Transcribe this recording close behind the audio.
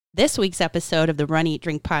This week's episode of the Run, Eat,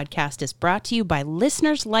 Drink podcast is brought to you by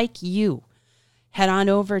listeners like you. Head on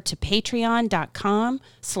over to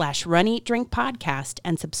patreon.com/Run, Eat, Drink podcast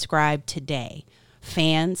and subscribe today.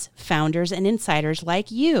 Fans, founders, and insiders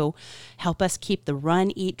like you help us keep the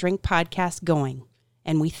Run, Eat, Drink podcast going,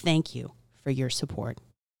 and we thank you for your support.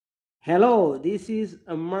 Hello, this is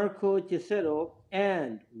Marco Cesero,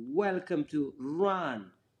 and welcome to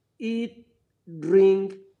Run, Eat,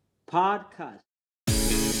 Drink podcast.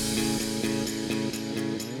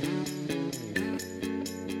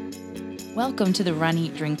 Welcome to the Run,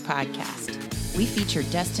 Eat, Drink podcast. We feature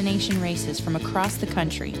destination races from across the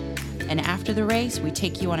country, and after the race, we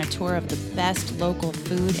take you on a tour of the best local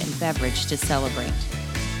food and beverage to celebrate.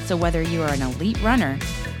 So whether you are an elite runner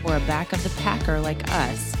or a back of the packer like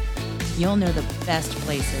us, you'll know the best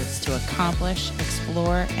places to accomplish,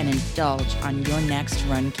 explore, and indulge on your next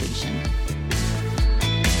runcation.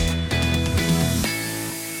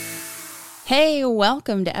 Hey,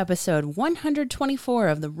 welcome to episode 124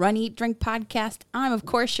 of the Run, Eat, Drink podcast. I'm, of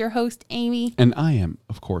course, your host, Amy. And I am,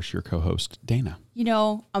 of course, your co-host, Dana. You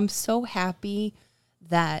know, I'm so happy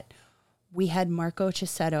that we had Marco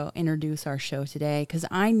Cesero introduce our show today because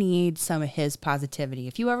I need some of his positivity.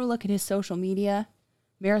 If you ever look at his social media,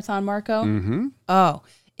 Marathon Marco, oh,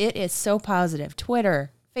 it is so positive.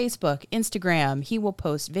 Twitter, Facebook, Instagram, he will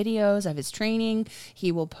post videos of his training.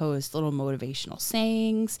 He will post little motivational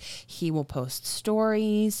sayings. He will post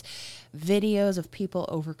stories, videos of people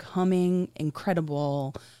overcoming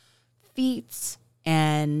incredible feats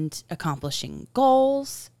and accomplishing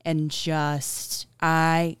goals. And just,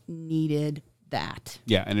 I needed that.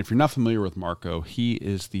 Yeah, and if you're not familiar with Marco, he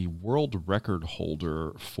is the world record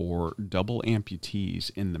holder for double amputees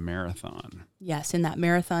in the marathon. Yes, in that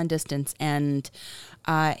marathon distance. And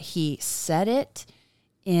he set it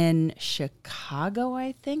in Chicago,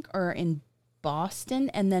 I think, or in Boston,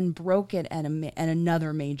 and then broke it at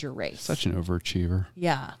another major race. Such an overachiever.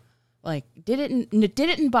 Yeah. Like, did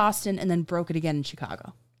it in Boston and then broke it again in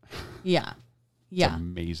Chicago. Yeah. Yeah. It's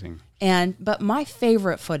amazing. But my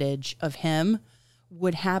favorite footage of him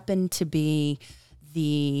would happen to be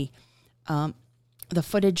the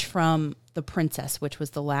footage from the Princess, which was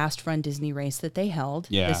the last Run Disney race that they held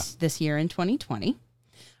this year in 2020.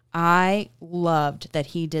 I loved that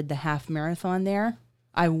he did the half marathon there.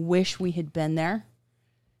 I wish we had been there.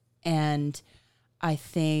 And I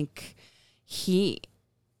think he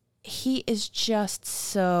is just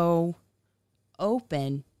so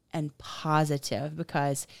open and positive,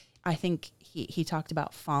 because I think he talked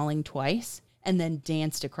about falling twice and then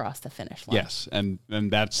danced across the finish line. Yes, and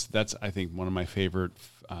that's I think one of my favorite.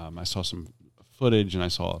 I saw some footage and I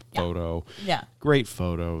saw a photo. Yeah, great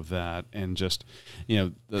photo of that, and just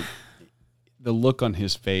the look on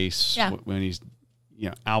his face when he's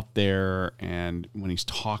out there and when he's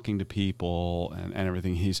talking to people and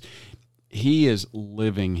everything. He is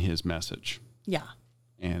living his message. Yeah.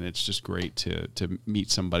 And it's just great to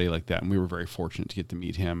meet somebody like that. And we were very fortunate to get to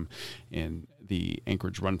meet him in the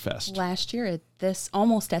Anchorage Run Fest last year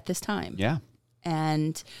almost at this time. Yeah.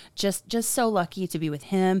 And just so lucky to be with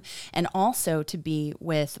him, and also to be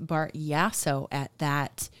with Bart Yasso at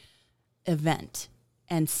that event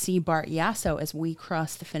and see Bart Yasso as we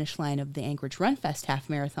crossed the finish line of the Anchorage Run Fest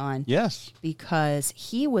half marathon. Yes. Because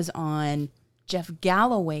he was on Jeff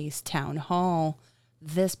Galloway's town hall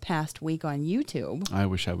this past week on YouTube. I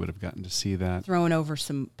wish I would have gotten to see that. Throwing over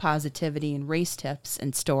some positivity and race tips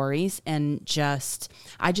and stories. And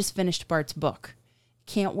I just finished Bart's book.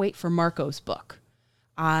 Can't wait for Marco's book.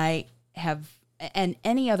 I have, and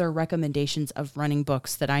any other recommendations of running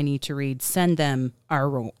books that I need to read, send them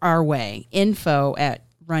our way.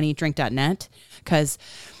 info@runeatdrink.net. Because,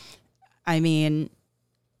 I mean,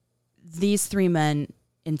 these three men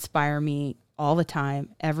inspire me all the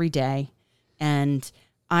time, every day. And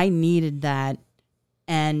I needed that.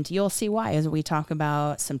 And you'll see why as we talk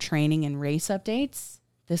about some training and race updates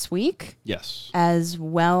this week. Yes. As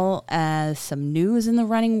well as some news in the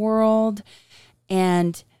running world.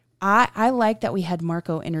 And I like that we had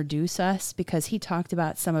Marco introduce us, because he talked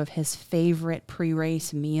about some of his favorite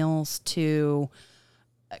pre-race meals to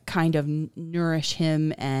kind of nourish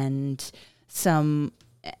him and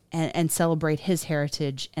celebrate his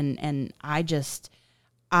heritage. And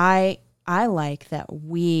I like that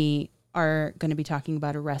we are going to be talking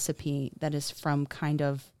about a recipe that is from kind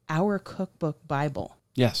of our cookbook Bible.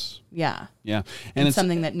 Yes. Yeah. Yeah. And it's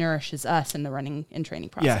something that nourishes us in the running and training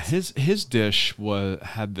process. Yeah. His dish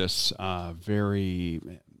had this that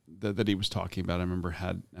he was talking about. I remember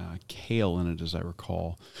had kale in it, as I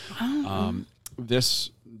recall.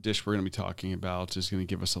 This dish we're going to be talking about is going to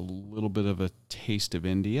give us a little bit of a taste of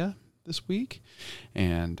India. this week.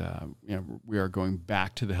 And we are going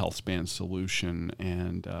back to the Healthspan solution.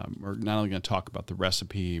 And we're not only going to talk about the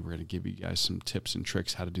recipe, we're going to give you guys some tips and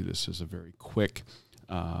tricks how to do this as a very quick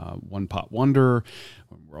one-pot wonder.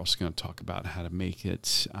 We're also going to talk about how to make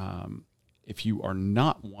it if you are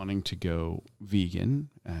not wanting to go vegan,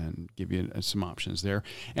 and give you some options there.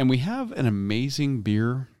 And we have an amazing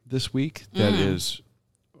beer this week that is,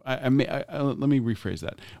 let me rephrase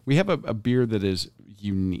that. We have a beer that is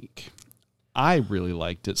unique. I really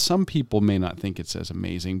liked it. Some people may not think it's as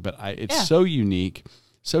amazing, but it's so unique,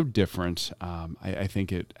 so different. I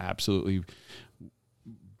think it absolutely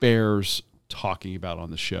bears talking about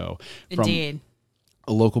on the show. Indeed. From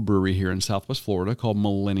a local brewery here in Southwest Florida called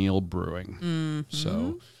Millennial Brewing. Mm-hmm.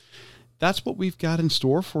 So that's what we've got in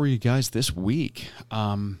store for you guys this week.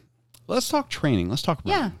 Let's talk training. Let's talk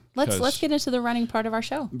running. Yeah, let's get into the running part of our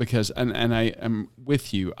show. Because, and I am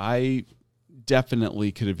with you, I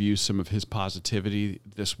definitely could have used some of his positivity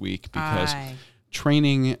this week, because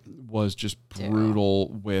training was just brutal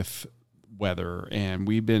with weather, and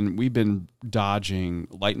we've been dodging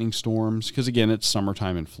lightning storms because, again, it's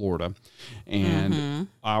summertime in Florida, and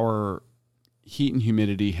our heat and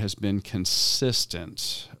humidity has been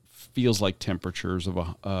consistent. Feels like temperatures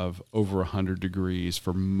of over 100 degrees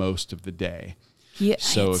for most of the day. Yeah,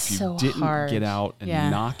 so if you didn't get out and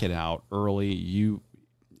knock it out early,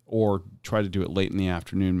 or try to do it late in the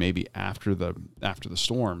afternoon, maybe after the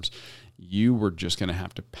storms, you were just going to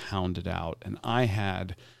have to pound it out. And I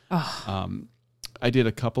had I did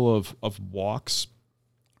a couple of walks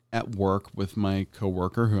at work with my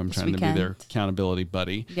coworker, who I'm trying to be their accountability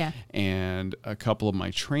buddy. Yeah. And a couple of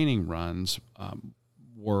my training runs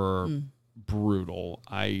were brutal.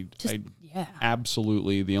 I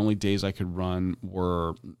absolutely, the only days I could run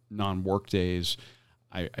were non-work days.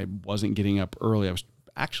 I wasn't getting up early. I was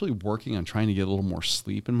actually working on trying to get a little more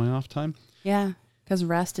sleep in my off time. Yeah. Because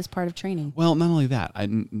rest is part of training. Well, not only that,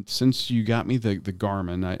 since you got me the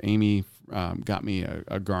Garmin, Amy got me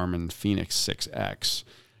a Garmin Fenix 6X.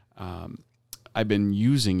 I've been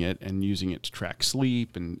using it to track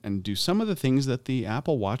sleep and do some of the things that the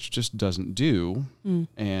Apple Watch just doesn't do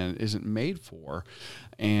and isn't made for.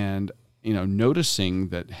 And, noticing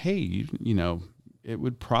that, hey, it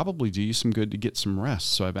would probably do you some good to get some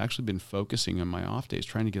rest. So I've actually been focusing on my off days,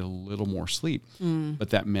 trying to get a little more sleep.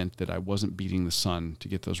 But that meant that I wasn't beating the sun to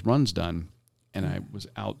get those runs done. And I was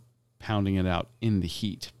out pounding it out in the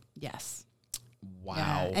heat. Yes. Wow.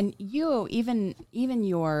 Yeah. And you, even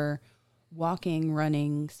your walking,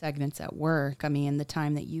 running segments at work, I mean, the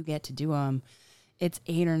time that you get to do them, it's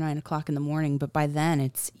 8 or 9 o'clock in the morning, but by then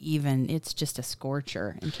it's just a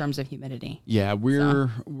scorcher in terms of humidity. Yeah,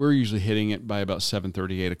 we're usually hitting it by about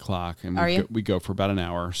 7:30, 8 o'clock, and we go for about an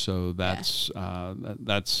hour. So that's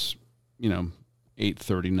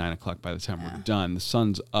 8:30, 9 o'clock by the time we're done. The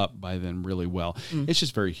sun's up by then really well. It's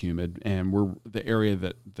just very humid, and the area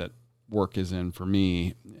that work is in for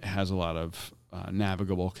me has a lot of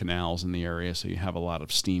navigable canals in the area, so you have a lot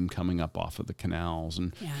of steam coming up off of the canals,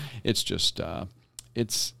 and it's just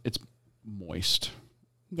it's moist.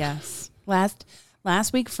 Yes. Last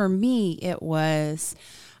week for me, it was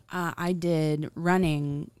I did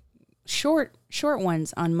running short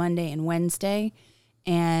ones on Monday and Wednesday,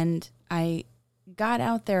 and I got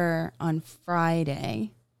out there on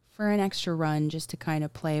Friday for an extra run just to kind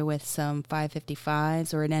of play with some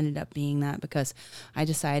 555s, or it ended up being that because I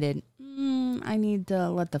decided I need to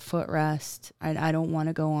let the foot rest. I don't want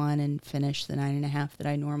to go on and finish the 9.5 that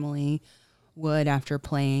I normally would after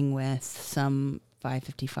playing with some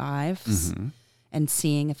 555s and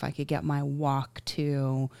seeing if I could get my walk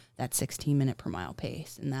to that 16-minute per mile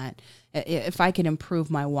pace. And that if I could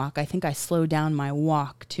improve my walk, I think I slowed down my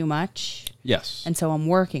walk too much. Yes. And so I'm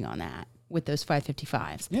working on that with those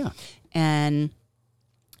 555s. Yeah. And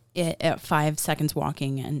at 5 seconds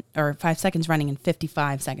walking or 5 seconds running and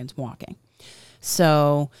 55 seconds walking.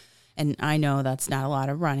 So, and I know that's not a lot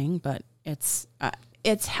of running, but it's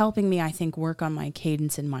helping me, I think, work on my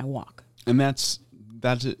cadence in my walk. And that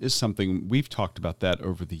is something we've talked about that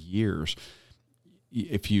over the years.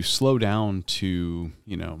 If you slow down to,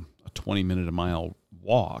 a 20-minute a mile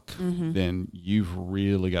walk, then you've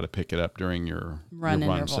really got to pick it up during your run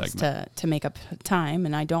intervals segment to make up time.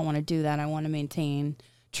 And I don't want to do that. I want to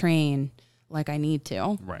train like I need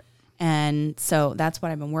to. Right. And so that's what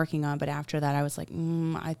I've been working on. But after that, I was like,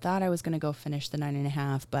 I thought I was going to go finish the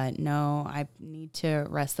 9.5, but no, I need to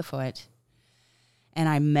rest the foot. And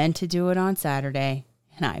I meant to do it on Saturday,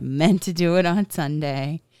 and I meant to do it on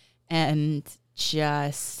Sunday, and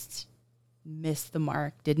just missed the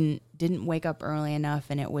mark. Didn't wake up early enough,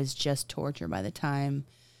 and it was just torture by the time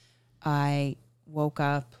I woke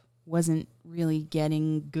up wasn't really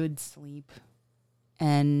getting good sleep.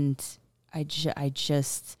 And I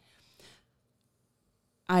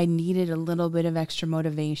needed a little bit of extra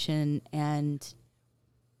motivation, and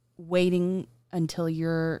waiting until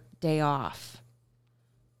your day off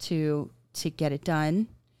to get it done,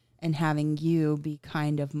 and having you be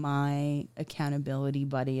kind of my accountability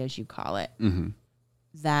buddy, as you call it. Mm-hmm.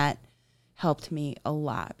 That helped me a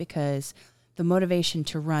lot, because the motivation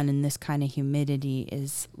to run in this kind of humidity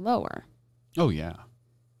is lower. Oh, yeah.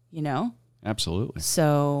 You know? Absolutely.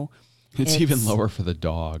 So it's even lower for the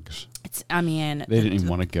dogs. They didn't even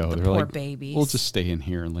want to go. They're poor like, babies. We'll just stay in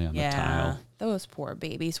here and lay on the tile. Those poor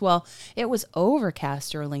babies. Well, it was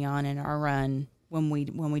overcast early on in our run when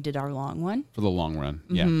we did our long one. For the long run,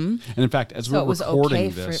 yeah. Mm-hmm. And in fact, as we're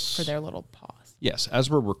recording this, for their little paws. Yes, as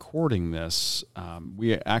we're recording this,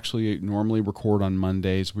 we actually normally record on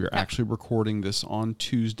Mondays. We are actually recording this on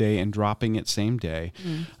Tuesday and dropping it same day.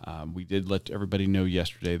 We did let everybody know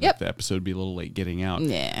yesterday that the episode would be a little late getting out.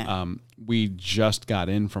 Yeah. We just got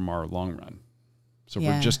in from our long run. So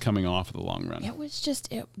we're just coming off of the long run. It was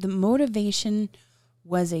just, the motivation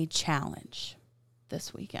was a challenge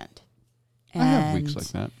this weekend. And I have weeks like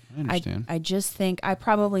that. I understand. I just think I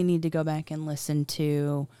probably need to go back and listen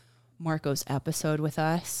to Marco's episode with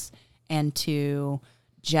us, and to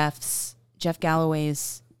Jeff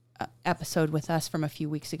Galloway's episode with us from a few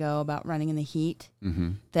weeks ago about running in the heat,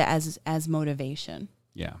 that as motivation.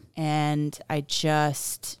 Yeah. And I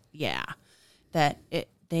just,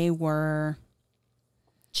 they were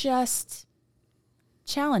just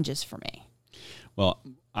challenges for me. Well,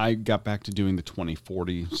 I got back to doing the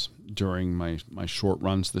 20/40s during my short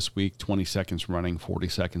runs this week, 20 seconds running, 40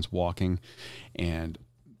 seconds walking, and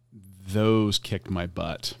those kicked my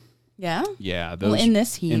butt. Yeah? Yeah. Those, in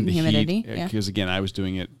this heat and humidity. Because, again, I was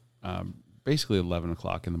doing it basically 11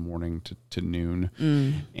 o'clock in the morning to noon.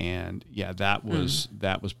 And, that was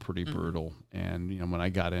pretty brutal. And, when I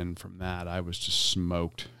got in from that, I was just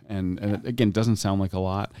smoked. And again, it doesn't sound like a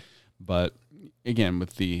lot, but, again,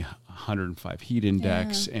 with the 105 heat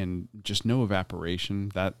index and just no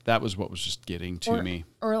evaporation, that was what was just getting to me.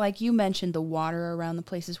 Or like you mentioned, the water around the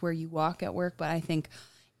places where you walk at work, but I think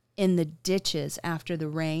in the ditches after the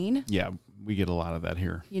rain. Yeah, we get a lot of that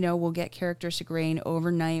here. We'll get characteristic rain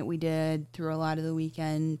overnight. We did through a lot of the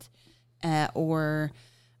weekend, or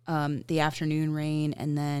the afternoon rain,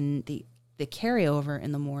 and then the carryover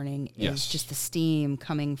in the morning is just the steam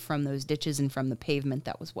coming from those ditches and from the pavement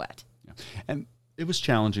that was wet. Yeah. And it was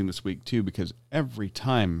challenging this week too, because every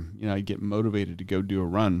time I get motivated to go do a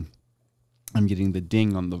run, I'm getting the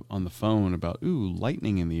ding on the phone about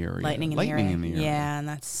lightning in the area. Lightning in the area. Yeah, and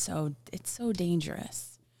it's so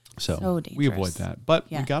dangerous. So dangerous. We avoid that,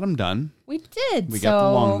 but we got them done. We did. We got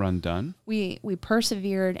the long run done. We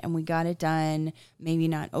persevered and we got it done. Maybe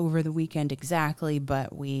not over the weekend exactly,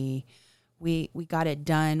 but we got it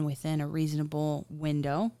done within a reasonable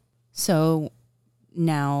window. So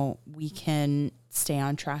now we can stay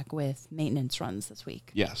on track with maintenance runs this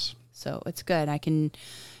week. Yes. So it's good. I can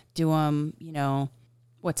do them,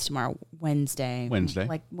 what's tomorrow? Wednesday.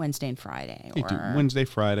 Like Wednesday and Friday. You do Wednesday,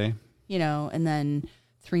 Friday. And then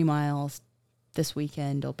 3 miles this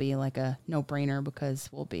weekend will be like a no-brainer, because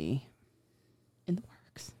we'll be in the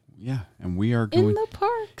parks. Yeah, and we are going... In the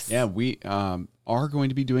parks. Yeah, we are going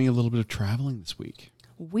to be doing a little bit of traveling this week.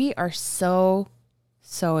 We are so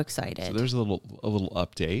excited. So there's a little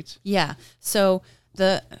update. Yeah. So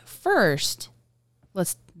the first,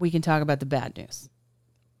 we can talk about the bad news.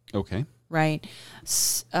 Okay. Right.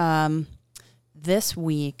 This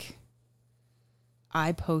week,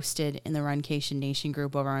 I posted in the Runcation Nation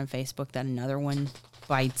group over on Facebook that another one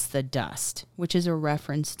bites the dust, which is a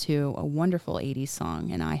reference to a wonderful 80s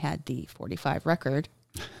song. And I had the 45 record.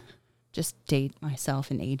 Just date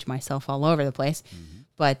myself and age myself all over the place. Mm-hmm.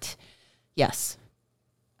 But yes,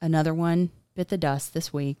 another one bit the dust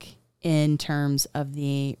this week in terms of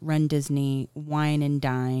the Run Disney Wine and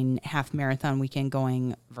Dine half marathon weekend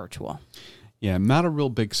going virtual. Yeah, not a real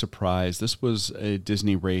big surprise. This was a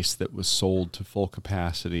Disney race that was sold to full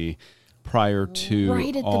capacity prior to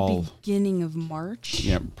the beginning of March.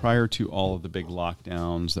 Yeah, prior to all of the big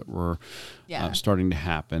lockdowns that were starting to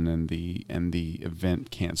happen and the event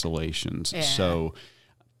cancellations. Yeah. So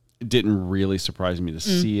it didn't really surprise me to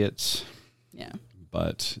see it. Yeah.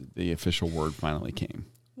 But the official word finally came.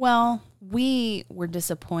 Well, we were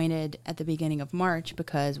disappointed at the beginning of March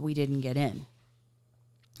because we didn't get in.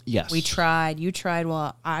 Yes. We tried. You tried.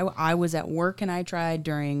 Well, I was at work and I tried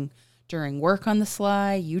during work on the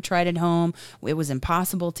sly. You tried at home. It was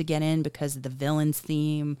impossible to get in because of the villains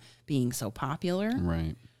theme being so popular.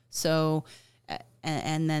 Right. So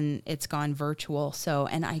and then it's gone virtual. So,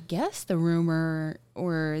 and I guess the rumor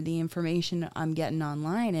or the information I'm getting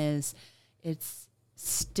online is it's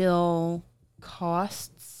still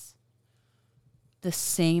costs the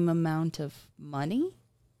same amount of money.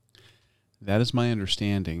 That is my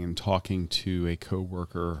understanding in talking to a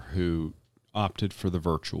coworker who opted for the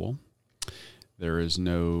virtual. There is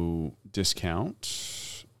no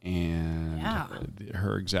discount, and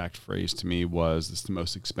her exact phrase to me was, "This is the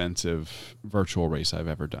most expensive virtual race I've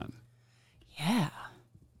ever done."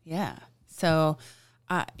 Yeah. So,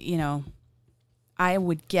 I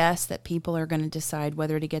would guess that people are going to decide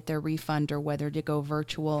whether to get their refund or whether to go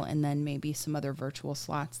virtual, and then maybe some other virtual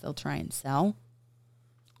slots they'll try and sell.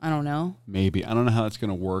 I don't know. Maybe. I don't know how that's going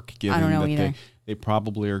to work, given I don't know that either. they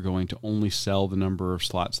probably are going to only sell the number of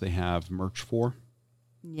slots they have merch for.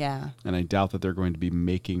 Yeah. And I doubt that they're going to be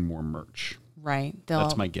making more merch. Right.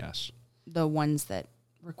 That's my guess. The ones that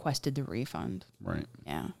requested the refund. Right.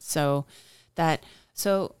 Yeah. So that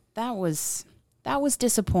was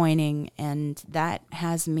disappointing, and that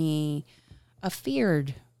has me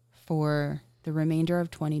afeared for the remainder of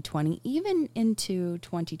 2020, even into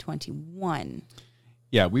 2021.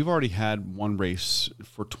 Yeah, we've already had one race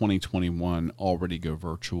for 2021 already go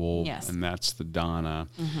virtual, and that's the Donna.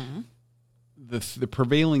 Mm-hmm. The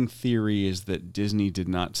prevailing theory is that Disney did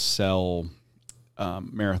not sell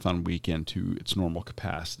Marathon Weekend to its normal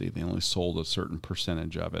capacity. They only sold a certain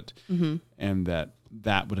percentage of it, and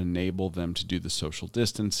that would enable them to do the social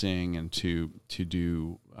distancing and to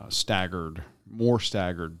do more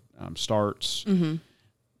staggered starts. Mm-hmm.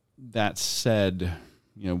 That said,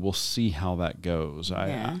 we'll see how that goes.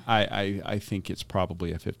 I think it's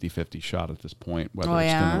probably a 50-50 shot at this point, whether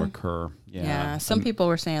it's going to occur. Yeah. Some people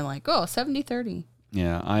were saying 70-30.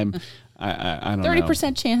 Yeah, I don't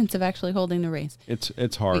 30% chance of actually holding the race.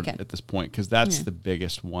 It's hard at this point because that's the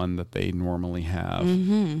biggest one that they normally have.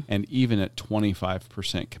 Mm-hmm. And even at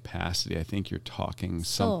 25% capacity, I think you're talking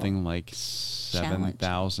something like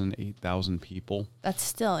 7,000, 8,000 people. That's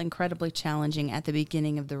still incredibly challenging at the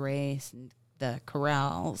beginning of the race and the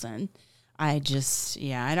corrals. And I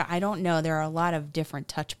don't know. There are a lot of different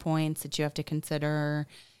touch points that you have to consider,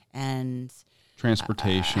 and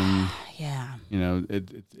transportation.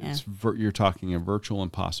 You're talking a virtual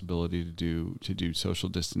impossibility to do social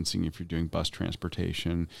distancing if you're doing bus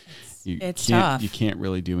transportation. It's tough. You can't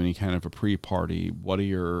really do any kind of a pre-party. What do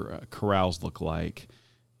your corrals look like?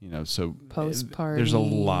 So post-party. There's a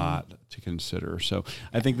lot to consider. So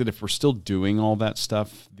I think that if we're still doing all that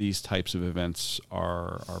stuff, these types of events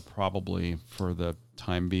are probably for the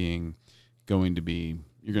time being going to be,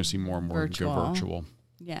 you're going to see more and more go virtual.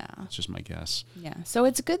 Yeah. That's just my guess. Yeah. So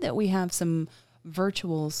it's good that we have some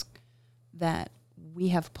virtuals that we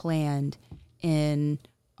have planned in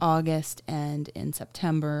August and in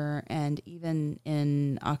September and even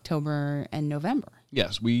in October and November.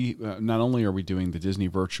 Yes, we not only are we doing the Disney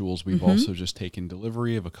virtuals, we've also just taken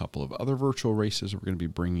delivery of a couple of other virtual races we're going to be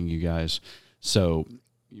bringing you guys. So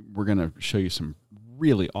we're going to show you some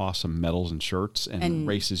really awesome medals and shirts and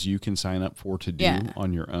races you can sign up for to do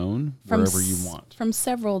on your own wherever you want. From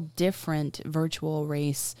several different virtual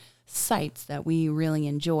race sites that we really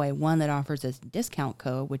enjoy. One that offers a discount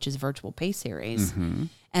code, which is Virtual Pay Series. Mm-hmm.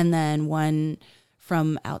 And then one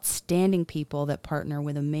from outstanding people that partner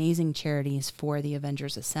with amazing charities for the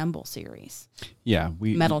Avengers Assemble series. Yeah.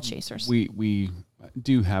 Medal Chasers. We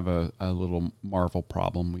do have a little Marvel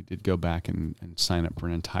problem. We did go back and sign up for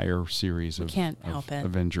an entire series of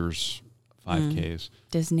Avengers 5Ks.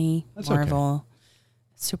 Disney, Marvel,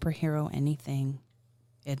 superhero, anything.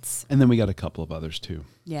 And then we got a couple of others too.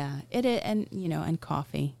 Yeah. And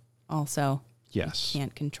coffee also. Yes.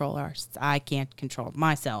 I can't control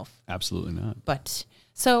myself. Absolutely not. But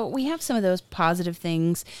so we have some of those positive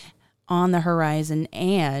things on the horizon,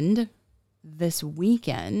 and this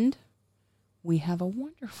weekend we have a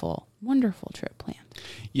wonderful, wonderful trip planned.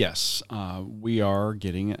 Yes, we are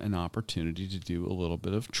getting an opportunity to do a little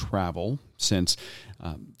bit of travel since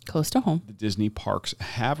close to home. The Disney parks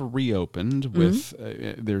have reopened with,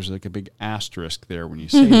 there's like a big asterisk there when you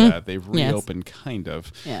say that. They've reopened kind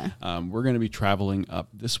of. Yeah. We're going to be traveling up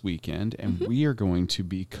this weekend, and we are going to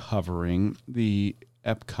be covering the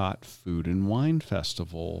Epcot Food and Wine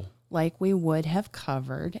Festival. Like we would have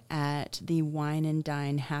covered at the Wine and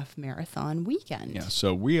Dine Half Marathon weekend. Yeah,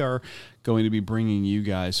 so we are going to be bringing you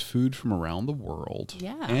guys food from around the world.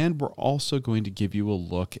 Yeah. And we're also going to give you a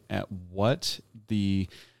look at what the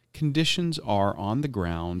conditions are on the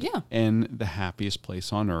ground in the happiest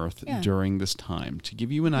place on earth during this time. To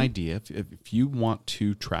give you an idea, if you want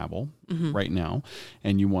to travel right now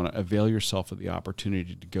and you want to avail yourself of the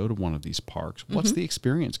opportunity to go to one of these parks, what's the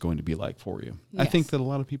experience going to be like for you? Yes. I think that a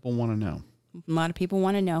lot of people want to know. A lot of people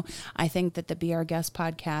want to know. I think that the Be Our Guest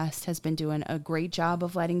podcast has been doing a great job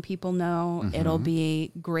of letting people know. It'll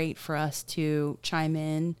be great for us to chime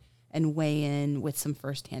in and weigh in with some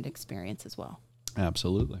firsthand experience as well.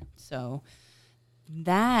 Absolutely. So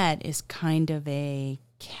that is kind of a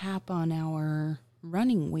cap on our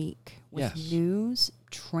running week with news,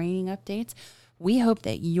 training updates. We hope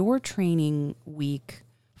that your training week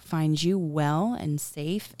finds you well and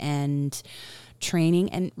safe and training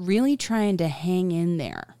and really trying to hang in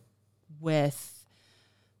there with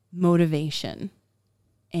motivation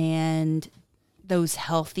and those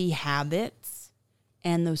healthy habits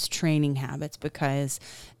and those training habits, because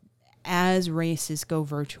as races go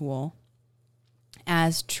virtual,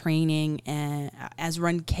 as training and as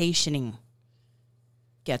runcationing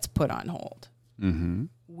gets put on hold,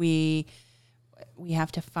 we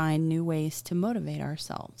have to find new ways to motivate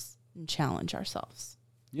ourselves and challenge ourselves.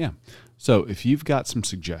 Yeah. So if you've got some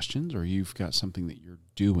suggestions or you've got something that you're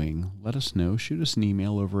doing, let us know. Shoot us an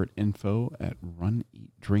email over at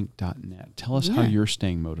info@runeatdrink.net. Tell us how you're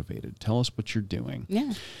staying motivated. Tell us what you're doing.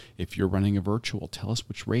 Yeah. If you're running a virtual, tell us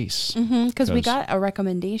which race. Because we got a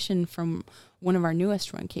recommendation from one of our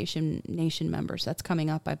newest Runcation Nation members. That's coming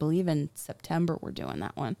up, I believe, in September. We're doing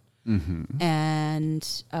that one.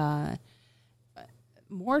 And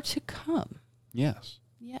more to come. Yes.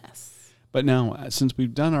 Yes. But now, since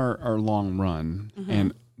we've done our long run,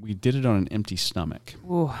 and we did it on an empty stomach.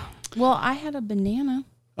 Ooh. Well, I had a banana.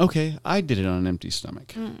 Okay, I did it on an empty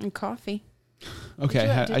stomach. And coffee.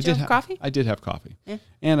 Okay, did you have coffee? I did have coffee. Yeah.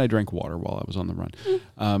 And I drank water while I was on the run.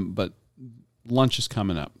 But lunch is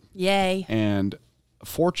coming up. Yay. And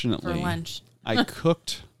fortunately, for lunch. I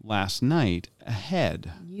cooked last night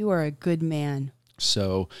ahead. You are a good man.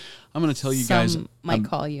 So I'm going to tell you guys. Some might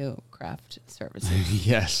call you craft services.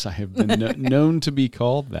 Yes, I have been known to be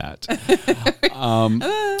called that.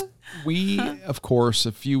 We, of course,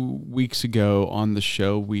 a few weeks ago on the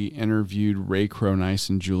show, we interviewed Ray Cronice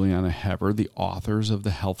and Juliana Hever, the authors of the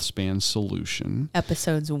Healthspan solution.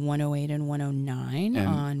 Episodes 108 and 109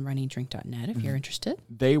 on runneatdrink.net if you're interested.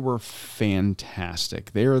 They were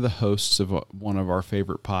fantastic. They are the hosts of one of our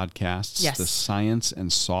favorite podcasts, the Science and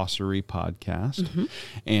Saucery podcast.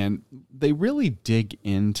 And they really dig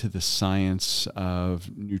into the science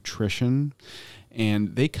of nutrition.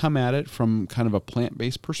 And they come at it from kind of a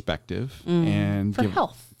plant-based perspective and for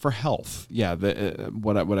health. For health, yeah.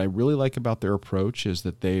 What I really like about their approach is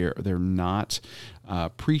that they're not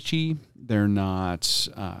preachy. They're not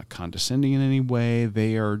condescending in any way.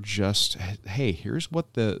 They are just, hey, here's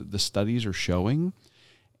what the studies are showing,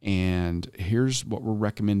 and here's what we're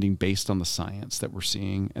recommending based on the science that we're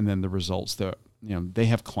seeing, and then the results that they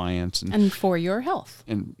have clients and for your health.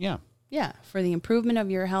 And Yeah, for the improvement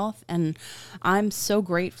of your health. And I'm so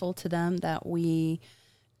grateful to them that we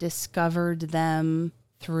discovered them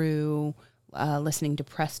through listening to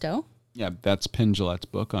Presto. Yeah, that's Penn Jillette's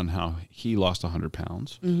book on how he lost 100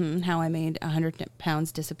 pounds. How I made 100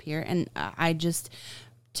 pounds disappear. And I just,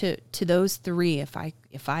 to those three, if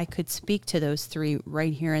I could speak to those three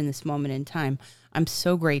right here in this moment in time, I'm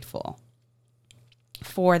so grateful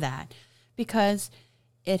for that, because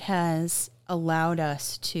it has allowed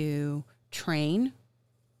us to train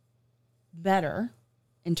better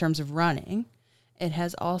in terms of running. It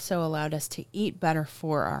has also allowed us to eat better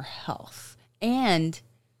for our health and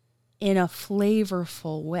in a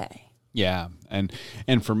flavorful way. Yeah. And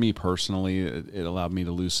for me personally, it allowed me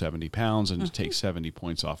to lose 70 pounds and to take 70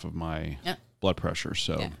 points off of my blood pressure.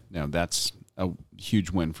 So that's a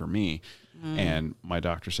huge win for me. And my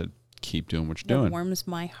doctor said, keep doing what you're doing. It warms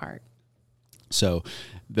my heart. So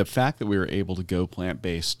the fact that we were able to go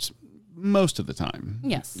plant-based most of the time.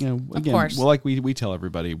 Yes, again, of course. Well, like we tell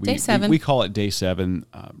everybody, day 7. We call it day 7.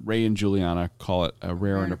 Ray and Juliana call it a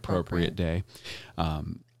rare and appropriate day.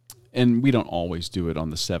 And we don't always do it on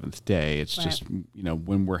the 7th day. It's just,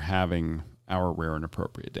 when we're having our rare and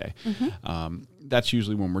appropriate day. That's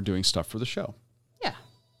usually when we're doing stuff for the show. Yeah.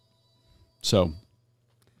 So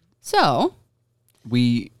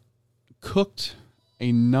we cooked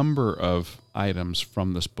a number of items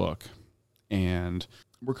from this book, and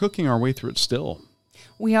we're cooking our way through it still.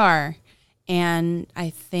 We are. And I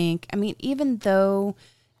think, even though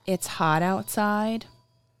it's hot outside,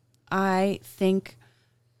 I think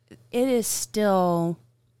it is still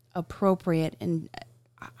appropriate. And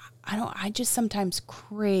I just sometimes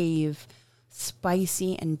crave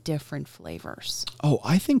spicy and different flavors. Oh,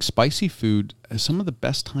 I think spicy food, some of the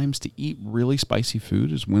best times to eat really spicy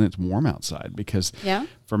food is when it's warm outside, because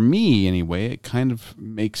for me anyway, it kind of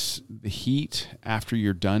makes the heat after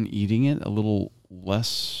you're done eating it a little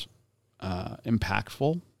less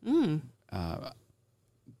impactful.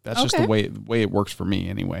 That's just the way it works for me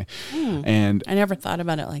anyway. And I never thought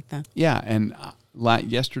about it like that. Yeah, and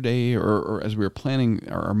yesterday, or as we were planning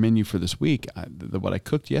our menu for this week, what I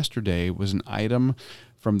cooked yesterday was an item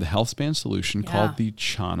from the Healthspan solution called the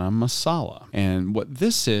Chana Masala. And what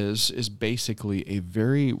this is basically a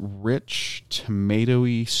very rich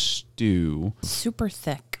tomatoey stew. Super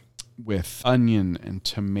thick. With onion and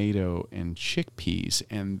tomato and chickpeas.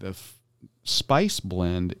 And the spice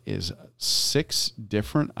blend is 6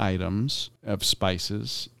 different items of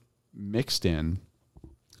spices mixed in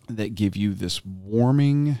that give you this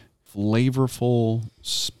warming, flavorful,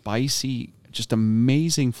 spicy, just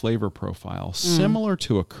amazing flavor profile, similar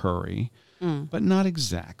to a curry, but not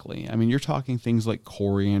exactly. I mean, you're talking things like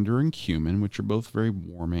coriander and cumin, which are both very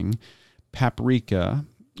warming, paprika,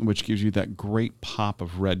 which gives you that great pop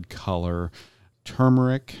of red color,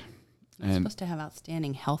 turmeric. It's supposed to have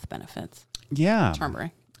outstanding health benefits. Yeah.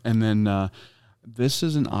 Turmeric. And then this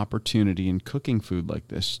is an opportunity in cooking food like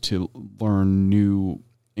this to learn new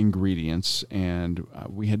ingredients, and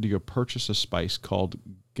we had to go purchase a spice called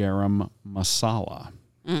garam masala,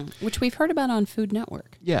 which we've heard about on Food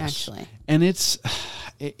Network. Yes, actually, and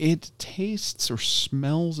it tastes or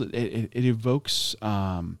smells. It evokes.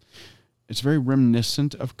 It's very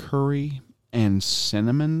reminiscent of curry and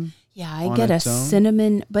cinnamon. Yeah, I get a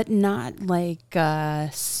cinnamon, but not like a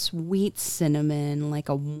sweet cinnamon, like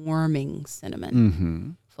a warming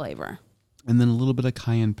cinnamon flavor. And then a little bit of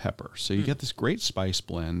cayenne pepper. So you get this great spice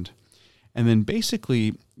blend. And then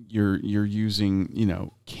basically you're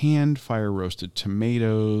using, canned fire roasted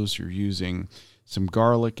tomatoes. You're using some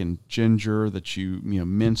garlic and ginger that you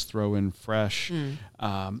mince, throw in fresh.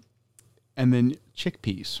 And then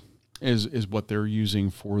chickpeas is what they're using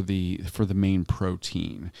for the main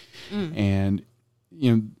protein. And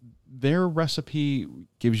their recipe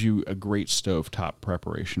gives you a great stovetop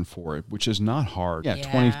preparation for it, which is not hard.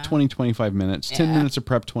 20, 25 minutes, 10 minutes of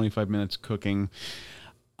prep, 25 minutes cooking.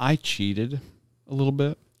 I cheated a little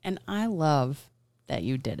bit. And I love that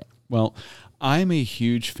you did it. Well, I'm a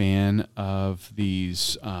huge fan of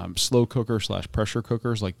these slow cooker / pressure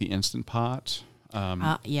cookers, like the Instant Pot.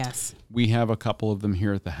 Yes. We have a couple of them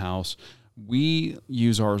here at the house. We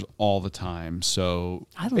use ours all the time. So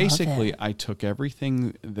basically, I took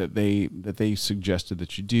everything that they suggested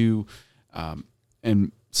that you do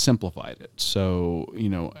and simplified it. So,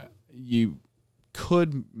 you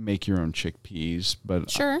could make your own chickpeas, but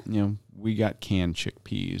sure. We got canned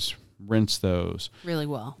chickpeas. Rinse those really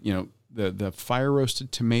well. The fire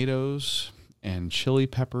roasted tomatoes and chili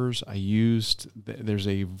peppers. I used. There's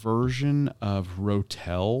a version of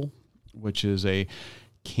Rotel, which is a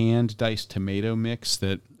canned diced tomato mix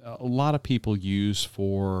that a lot of people use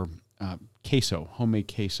for queso,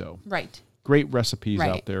 homemade queso. Right. Great recipes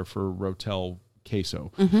out there for Rotel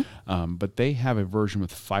queso. But they have a version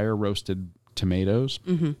with fire roasted tomatoes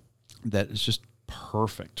that is just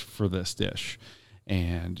perfect for this dish.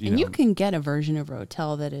 And you can get a version of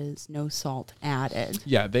Rotel that is no salt added.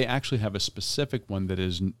 Yeah, they actually have a specific one that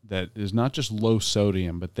is not just low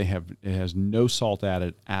sodium, but it has no salt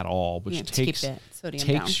added at all, which takes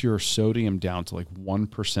your sodium down to like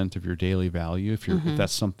 1% of your daily value if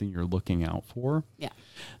that's something you're looking out for. Yeah.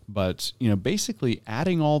 But basically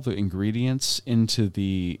adding all the ingredients into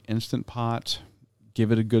the Instant Pot,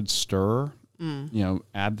 give it a good stir.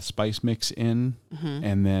 Add the spice mix in,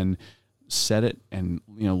 and then set it and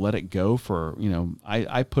let it go for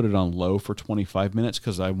I put it on low for 25 minutes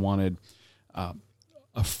because I wanted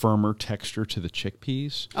a firmer texture to the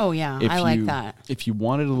chickpeas. Oh yeah, I like that. If you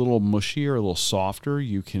wanted a little mushier, a little softer,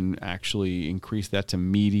 you can actually increase that to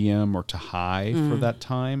medium or to high for that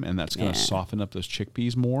time, and that's going to soften up those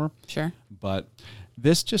chickpeas more. Sure. But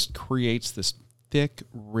this just creates this thick,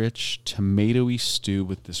 rich, tomatoey stew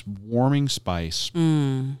with this warming spice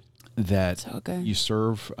that you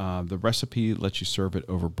serve. The recipe lets you serve it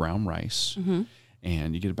over brown rice,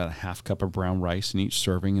 and you get about a half cup of brown rice in each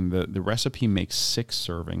serving, and the recipe makes 6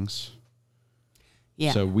 servings.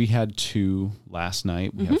 Yeah. So we had 2 last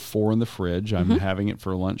night. We have 4 in the fridge. I'm having it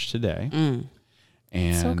for lunch today.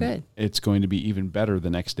 And so good. It's going to be even better the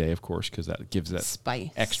next day, of course, because that gives that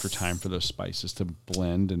spice extra time for those spices to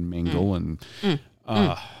blend and mingle.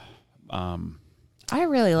 I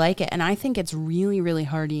really like it, and I think it's really, really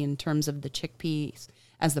hearty in terms of the chickpeas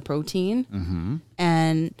as the protein.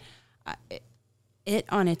 And it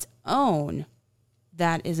on its own,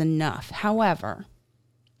 that is enough. However,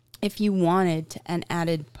 if you wanted an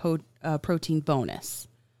added protein bonus,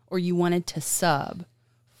 or you wanted to sub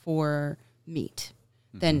for meat,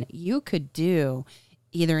 then you could do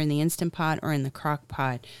either in the Instant Pot or in the crock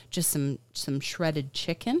pot just some shredded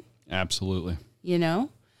chicken. Absolutely. You know,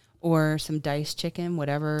 or some diced chicken,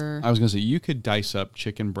 whatever. I was going to say, you could dice up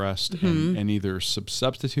chicken breast and either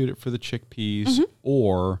substitute it for the chickpeas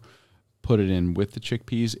or put it in with the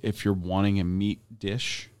chickpeas if you're wanting a meat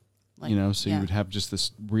dish. Like, you know, so you would have just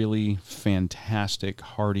this really fantastic,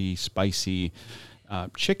 hearty, spicy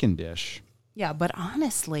chicken dish. Yeah, but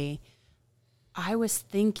honestly, I was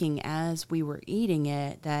thinking as we were eating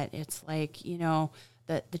it that it's like, you know,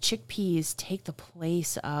 that the chickpeas take the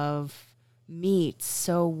place of meat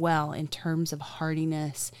so well in terms of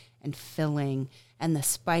heartiness and filling, and the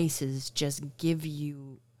spices just give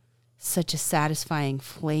you such a satisfying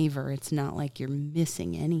flavor. It's not like you're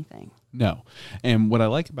missing anything. No. And what I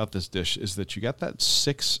like about this dish is that you got that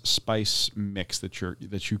 6 spice mix that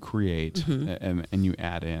you create and you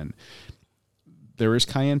add in. There is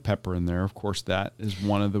cayenne pepper in there. Of course, that is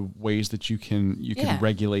one of the ways that you can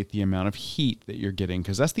regulate the amount of heat that you're getting,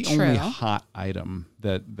 because that's the only hot item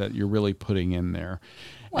that you're really putting in there.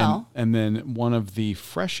 Well, and then one of the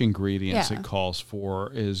fresh ingredients it calls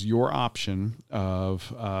for is your option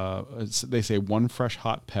of, they say 1 fresh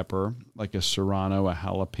hot pepper, like a serrano, a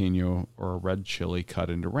jalapeno, or a red chili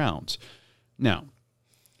cut into rounds. Now,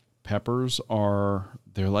 peppers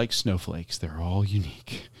they're like snowflakes. They're all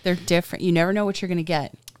unique. They're different. You never know what you're going to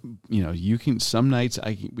get. You know, some nights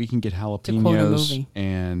we can get jalapenos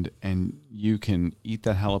and you can eat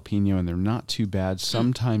that jalapeno and they're not too bad.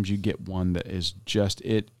 Sometimes you get one that is just,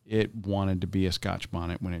 it wanted to be a Scotch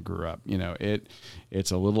bonnet when it grew up. You know,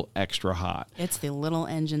 it's a little extra hot. It's the little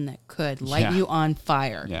engine that could light you on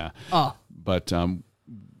fire. Yeah. Oh. But, you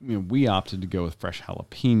know, we opted to go with fresh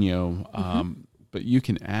jalapeno. But you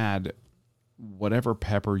can add whatever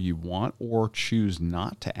pepper you want, or choose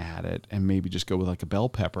not to add it and maybe just go with like a bell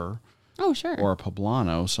pepper. Oh, sure. Or a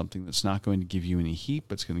poblano, something that's not going to give you any heat,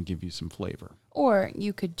 but it's going to give you some flavor. Or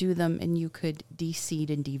you could do them and you could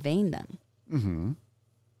de-seed and devein them. Mm-hmm.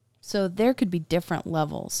 So there could be different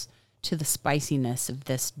levels to the spiciness of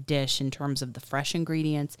this dish in terms of the fresh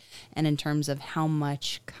ingredients and in terms of how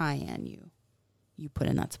much cayenne you put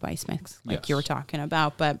in that spice mix, like you were talking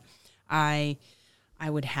about. But I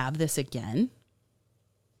would have this again.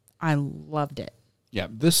 I loved it. Yeah,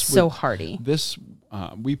 hearty. This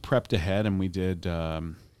we prepped ahead and we did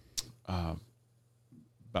about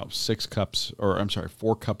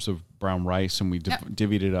 4 cups of brown rice, and we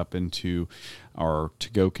divvied it up into our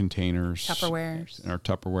to-go containers, Tupperwares, our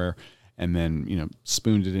Tupperware, and then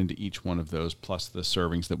spooned it into each one of those, plus the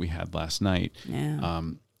servings that we had last night. Yeah.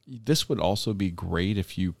 This would also be great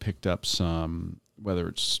if you picked up some, whether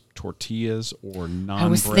it's tortillas or non-bread. I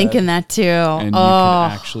was thinking that too. And you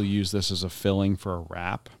could actually use this as a filling for a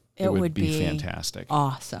wrap. It would be fantastic.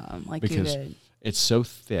 Awesome. Because it's so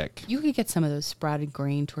thick. You could get some of those sprouted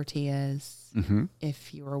grain tortillas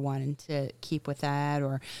if you were wanting to keep with that.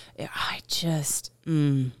 Or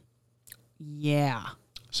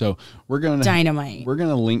So we're going to dynamite. We're going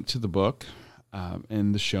to link to the book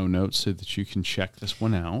in the show notes so that you can check this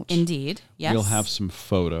one out. Indeed, yes. We'll have some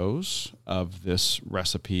photos of this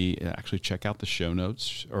recipe. Actually, check out the show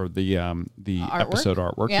notes or the episode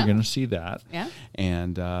artwork. Yeah. You're going to see that. Yeah.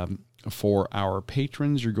 And for our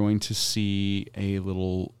patrons, you're going to see a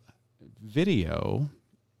little video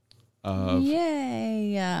of...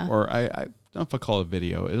 Yay! Or I don't know if I call it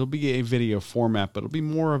video. It'll be a video format, but it'll be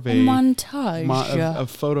more of a montage. A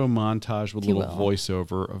photo montage with a little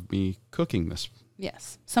voiceover of me cooking this.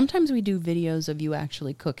 Yes. Sometimes we do videos of you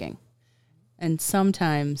actually cooking. And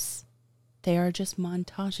sometimes they are just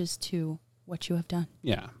montages to what you have done.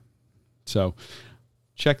 Yeah. So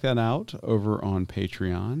check that out over on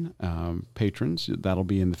Patreon. Patrons, that'll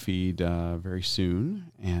be in the feed very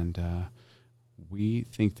soon. And we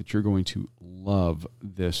think that you're going to love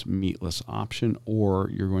this meatless option, or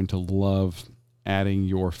you're going to love adding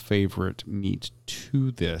your favorite meat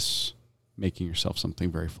to this, making yourself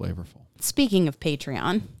something very flavorful. Speaking of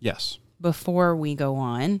Patreon. Yes. Before we go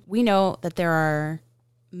on, we know that there are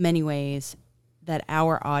many ways that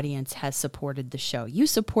our audience has supported the show. You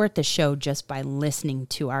support the show just by listening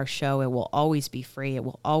to our show. It will always be free. It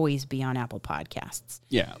will always be on Apple Podcasts.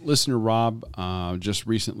 Yeah. Listener Rob just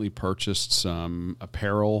recently purchased some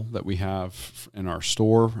apparel that we have in our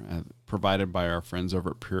store, provided by our friends over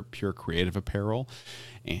at Pure Creative Apparel.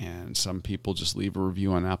 And some people just leave a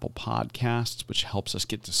review on Apple Podcasts, which helps us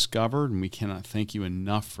get discovered, and we cannot thank you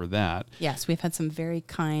enough for that. Yes, we've had some very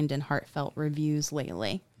kind and heartfelt reviews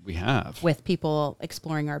lately. We have. With people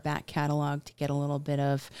exploring our back catalog to get a little bit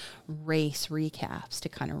of race recaps to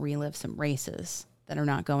kind of relive some races that are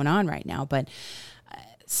not going on right now. But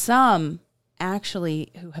some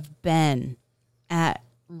actually who have been at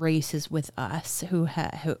races with us, who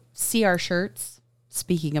see our shirts,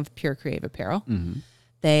 speaking of Pure Creative Apparel,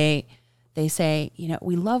 they say,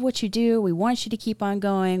 we love what you do. We want you to keep on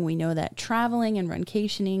going. We know that traveling and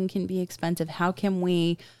runcationing can be expensive. How can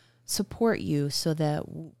we support you so that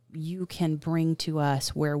you can bring to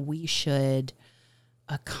us where we should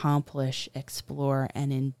accomplish, explore,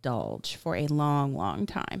 and indulge for a long, long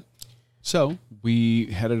time? So we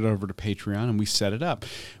headed over to Patreon and we set it up.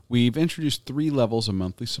 We've introduced 3 levels of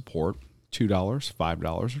monthly support, $2,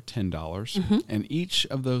 $5, or $10. And each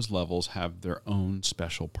of those levels have their own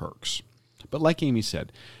special perks. But like Amy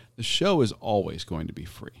said, the show is always going to be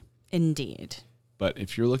free. Indeed. But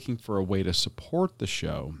if you're looking for a way to support the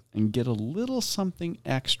show and get a little something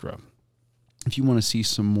extra, if you want to see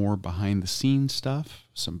some more behind-the-scenes stuff,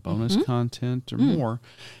 some bonus content or more,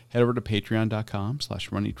 head over to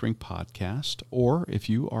patreon.com/runeatdrinkpodcast. Or if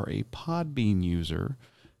you are a Podbean user,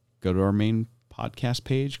 go to our main podcast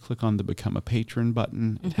page, click on the Become a Patron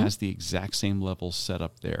button. It has the exact same levels set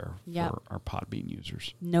up there for our Podbean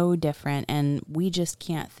users. No different. And we just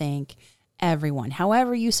can't thank everyone.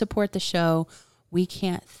 However you support the show, we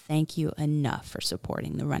can't thank you enough for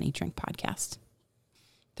supporting the Run Eat Drink podcast.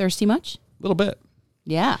 Thirsty much? A little bit.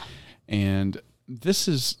 Yeah. And this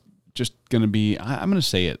is just going to be, I'm going to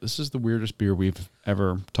say it, this is the weirdest beer we've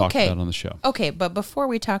ever talked about on the show. Okay, but before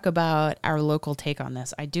we talk about our local take on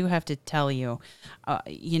this, I do have to tell you,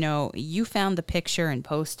 you found the picture and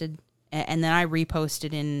posted, and then I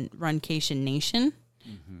reposted in Runcation Nation.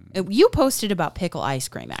 You posted about pickle ice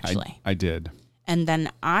cream, actually. I did. And then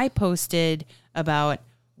I posted about,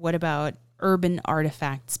 what about Urban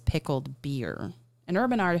Artifact's pickled beer? And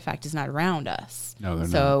Urban Artifact is not around us. No, they're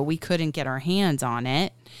not. So we couldn't get our hands on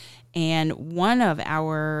it. And one of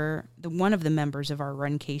the members of our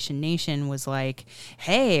Runcation Nation was like,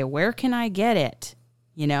 hey, where can I get it?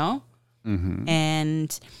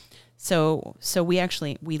 And so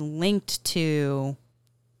we linked to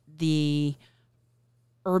the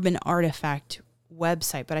Urban Artifact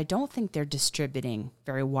website, but I don't think they're distributing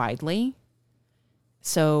very widely.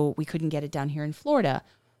 So we couldn't get it down here in Florida.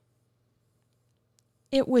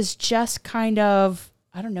 It was just kind of,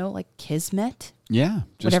 I don't know, like kismet. Yeah.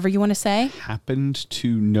 Whatever you want to say. Happened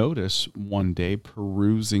to notice one day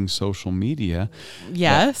perusing social media.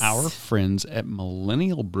 Yes. That our friends at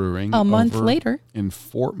Millennial Brewing a month later in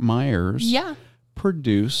Fort Myers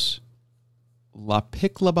produce La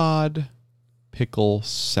Picklabod Pickle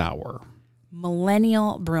Sour.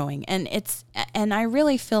 Millennial Brewing. And I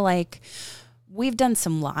really feel like we've done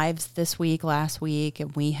some lives last week,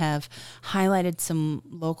 and we have highlighted some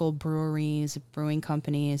local breweries, brewing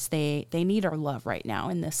companies. They need our love right now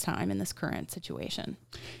in this time, in this current situation.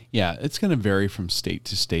 Yeah, it's going to vary from state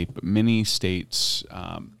to state, but many states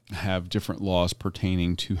have different laws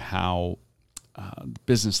pertaining to how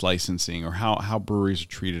business licensing or how breweries are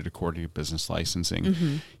treated according to business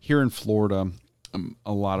licensing. Here in Florida,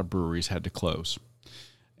 a lot of breweries had to close.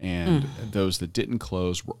 And those that didn't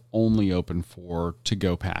close were only open for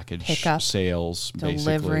to-go package pickup, sales, delivery,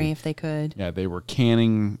 basically. if they could. Yeah, they were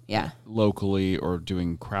canning locally or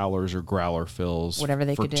doing crowlers or growler fills. Whatever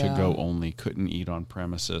they could do. To-go only, couldn't eat on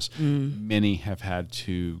premises. Many have had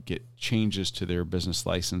to get changes to their business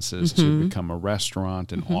licenses to become a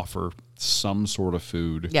restaurant and offer some sort of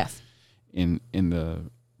food in the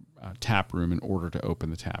tap room in order to open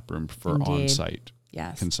the tap room for on-site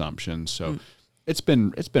consumption. So it's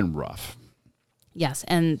been rough. Yes,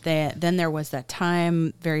 and then there was that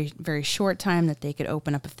time, very, very short time, that they could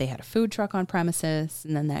open up if they had a food truck on premises,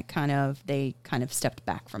 and then they kind of stepped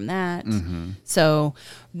back from that. So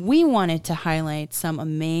we wanted to highlight some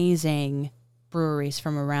amazing breweries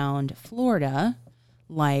from around Florida,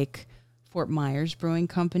 like Fort Myers Brewing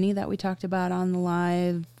Company that we talked about on the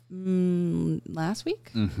live last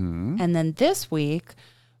week. And then this week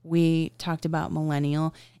we talked about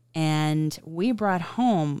Millennial, and we brought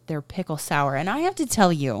home their pickle sour. And I have to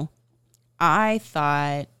tell you, I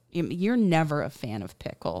thought, you're never a fan of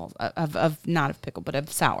pickle, not of pickle, but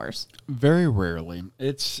of sours. Very rarely.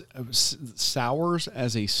 It's sours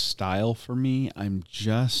as a style for me. I'm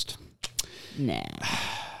just nah.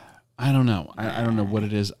 I don't know. I don't know what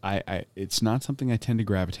it is. It's not something I tend to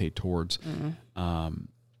gravitate towards.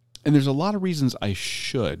 And there's a lot of reasons I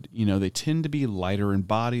should. They tend to be lighter in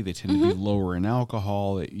body. They tend to be lower in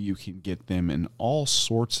alcohol. You can get them in all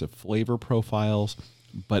sorts of flavor profiles.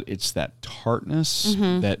 But it's that tartness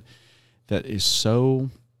that is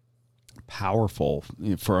so powerful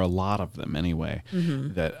for a lot of them anyway,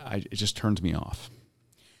 that it just turns me off.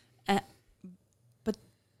 But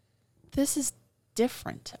this is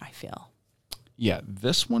different, I feel. Yeah,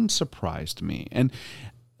 this one surprised me. And,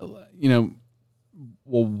 well,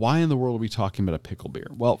 why in the world are we talking about a pickle beer?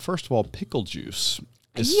 Well, first of all, pickle juice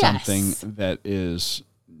is something that is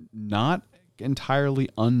not entirely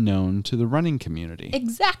unknown to the running community.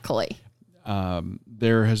 Exactly.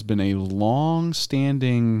 There has been a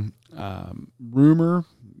long-standing rumor,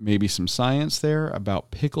 maybe some science there, about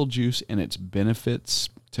pickle juice and its benefits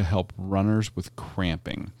to help runners with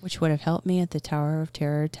cramping. Which would have helped me at the Tower of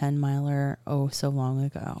Terror 10-miler so long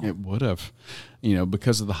ago. It would have,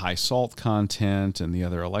 because of the high salt content and the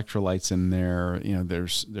other electrolytes in there,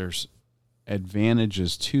 there's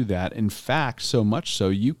advantages to that. In fact, so much so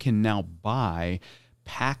you can now buy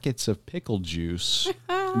packets of pickle juice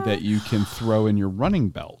that you can throw in your running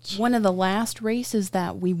belt. One of the last races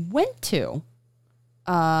that we went to,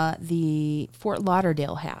 the Fort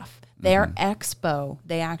Lauderdale half, their expo,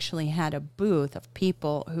 they actually had a booth of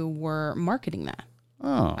people who were marketing that.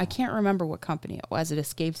 Oh. I can't remember what company it was. It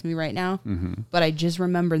escapes me right now. But I just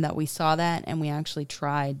remember that we saw that and we actually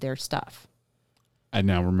tried their stuff. I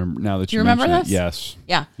now remember, now that Do you remember mention this? it. Yes.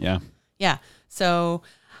 Yeah. Yeah. Yeah. So,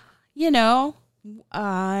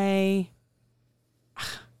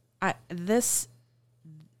 this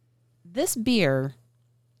beer,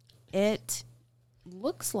 it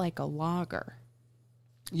looks like a lager.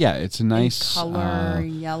 Yeah, it's a nice color,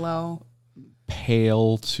 yellow,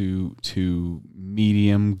 pale to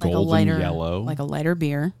medium like golden yellow, like a lighter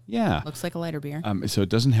beer. Yeah, looks like a lighter beer. So it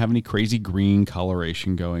doesn't have any crazy green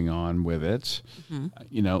coloration going on with it.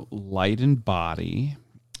 Light in body,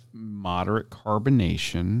 moderate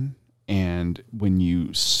carbonation, and when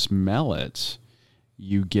you smell it,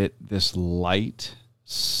 you get this light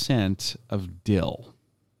scent of dill.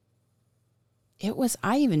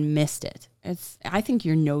 I even missed it. I think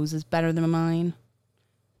your nose is better than mine,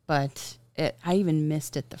 but I even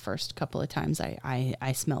missed it the first couple of times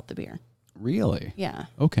I smelled the beer. Really? Yeah.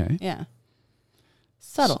 Okay. Yeah.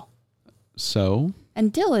 Subtle. So?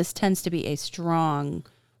 And dill tends to be a strong,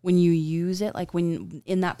 when you use it, like when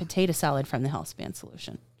in that potato salad from the Healthspan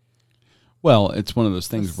solution. Well, it's one of those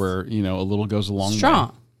things where, a little goes a long way.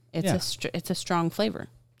 Strong. It's a strong flavor.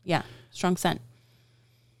 Yeah. Strong scent.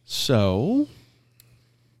 So,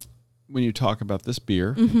 when you talk about this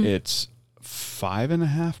beer, it's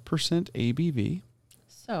 5.5% ABV.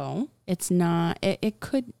 So it's not. It's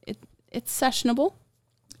sessionable.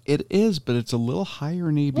 It is, but it's a little higher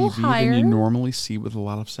in ABV than you normally see with a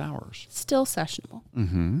lot of sours. Still sessionable.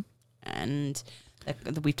 And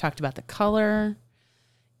we've talked about the color.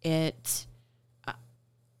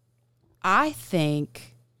 I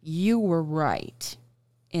think you were right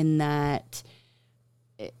in that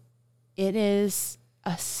it is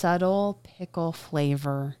a subtle pickle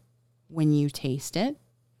flavor when you taste it,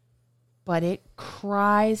 but it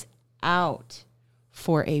cries out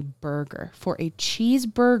for a burger, for a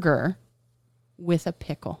cheeseburger with a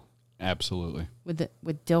pickle. Absolutely.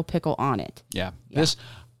 With dill pickle on it. Yeah.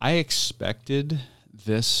 I expected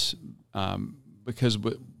this because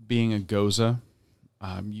being a Goza,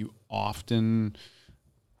 you often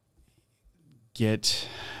get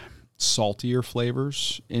saltier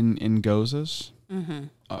flavors in Gozas. And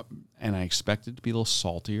I expected it to be a little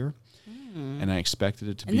saltier. And I expected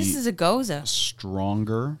it to be... And this is a Goza.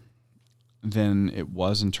 ...stronger than it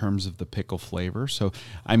was in terms of the pickle flavor. So,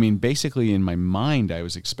 I mean, basically in my mind, I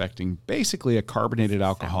was expecting basically a carbonated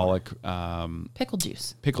alcoholic... pickle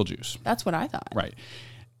juice. Pickle juice. That's what I thought. Right.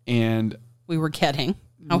 And... we were getting...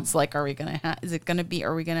 I was like, are we going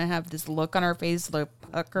to have this look on our face, the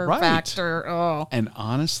pucker factor? Oh. And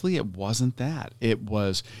honestly, it wasn't that. It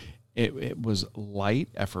was light,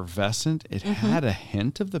 effervescent. It had a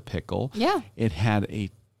hint of the pickle. Yeah. It had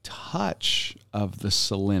a touch of the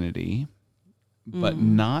salinity, but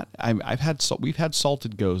not. We've had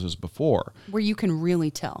salted Gozas before, where you can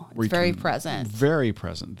really tell. It's very present. Very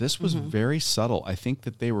present. This was very subtle. I think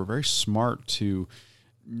that they were very smart to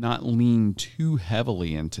not lean too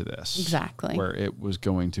heavily into this. Exactly. Where it was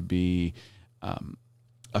going to be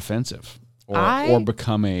offensive. Or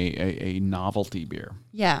become a novelty beer.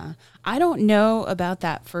 Yeah. I don't know about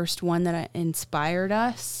that first one that inspired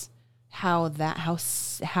us, how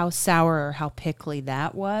sour or how pickly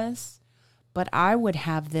that was, but I would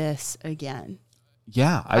have this again.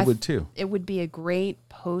 Yeah, I would too. It would be a great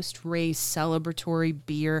post-race celebratory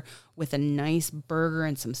beer with a nice burger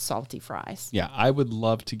and some salty fries. Yeah, I would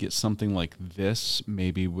love to get something like this,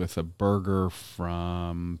 maybe with a burger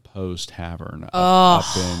from Post Tavern up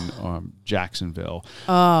in Jacksonville.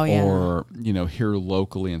 Oh, yeah. Or, here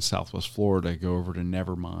locally in Southwest Florida, go over to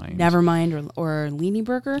Nevermind. Nevermind or Leany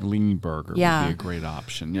Burger? Leany Burger would be a great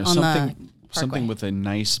option. Something with a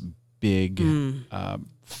nice big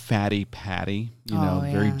fatty patty,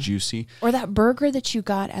 very juicy. Or that burger that you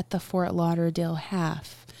got at the Fort Lauderdale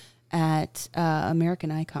half at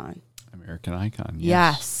American Icon. American Icon,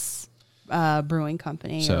 yes. Brewing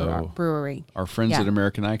company or brewery. Our friends at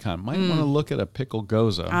American Icon might want to look at a pickle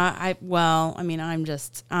goza. I'm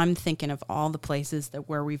thinking of all the places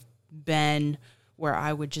where we've been where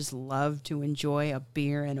I would just love to enjoy a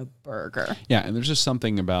beer and a burger. Yeah, and there's just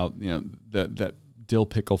something about, that dill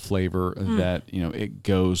pickle flavor that, it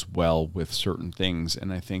goes well with certain things.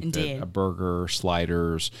 And I think that a burger,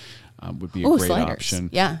 sliders would be a great option.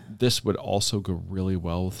 Yeah. This would also go really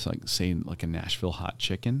well with, like a Nashville hot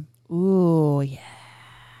chicken. Ooh, yeah.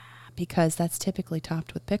 Because that's typically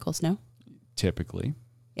topped with pickles, no? Typically.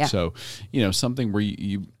 Yeah. So, something where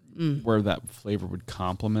where that flavor would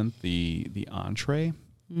complement the entree.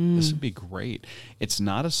 This would be great. It's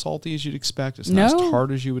not as salty as you'd expect. It's not as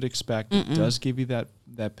tart as you would expect. It does give you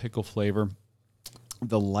that pickle flavor.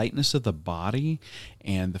 The lightness of the body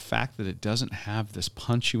and the fact that it doesn't have this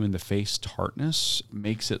punch you in the face tartness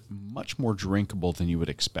makes it much more drinkable than you would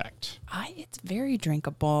expect. It's very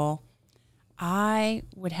drinkable. I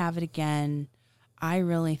would have it again. I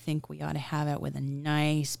really think we ought to have it with a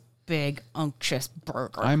nice big unctuous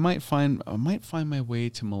burger. I might find my way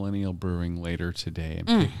to Millennial Brewing later today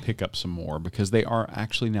and pick up some more, because they are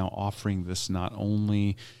actually now offering this not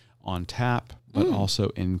only on tap but also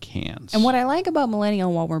in cans. And what I like about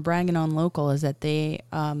Millennial, while we're bragging on local, is that they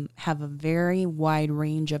have a very wide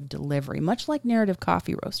range of delivery, much like Narrative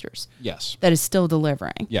Coffee Roasters. Yes. That is still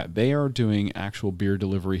delivering. Yeah, they are doing actual beer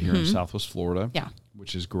delivery here in Southwest Florida. Yeah.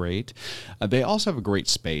 Which is great. They also have a great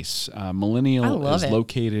space. Millennial is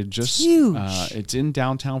located just, huge. It's in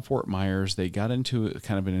downtown Fort Myers. They got into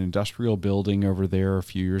kind of an industrial building over there a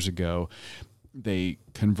few years ago. They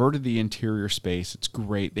converted the interior space. It's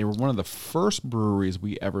great. They were one of the first breweries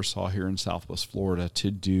we ever saw here in Southwest Florida to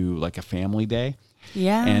do like a family day.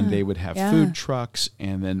 Yeah. And they would have food trucks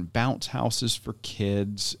and then bounce houses for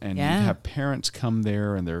kids. And you'd have parents come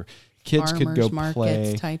there and their kids could go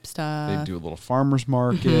play type stuff. They'd do a little farmer's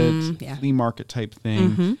market, flea market type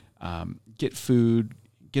thing, get food,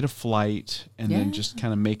 get a flight, and then just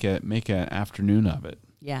kind of make an afternoon of it.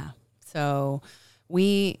 Yeah. So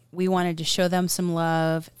we wanted to show them some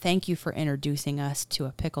love. Thank you for introducing us to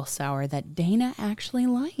a pickle sour that Dana actually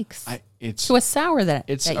likes. To a sour that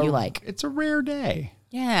you like. It's a rare day.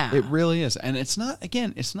 Yeah. It really is. And it's not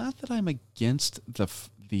that I'm against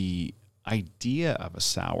the idea of a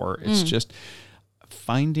sour. It's just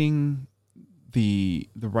finding the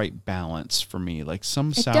right balance for me. Like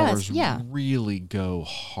some sours really go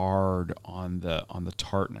hard on the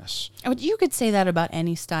tartness. You could say that about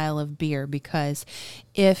any style of beer, because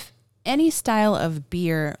if any style of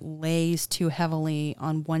beer lays too heavily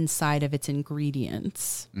on one side of its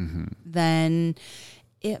ingredients, then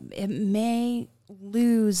it may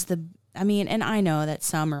lose and I know that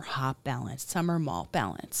some are hop balanced, some are malt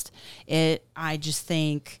balanced. I just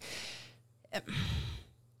think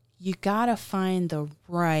you gotta find the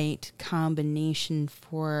right combination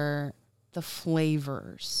for the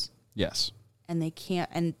flavors. Yes. And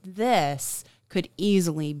and this could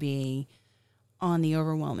easily be on the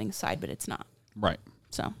overwhelming side, but it's not. Right.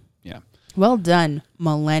 So. Yeah. Well done,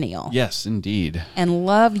 Millennial. Yes, indeed. And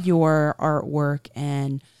love your artwork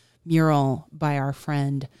and mural by our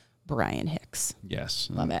friend Brian Hicks. Yes.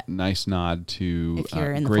 Love it. Nice nod to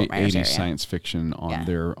great 80s science fiction on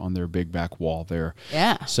their big back wall there.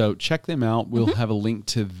 Yeah. So check them out. We'll have a link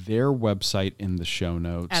to their website in the show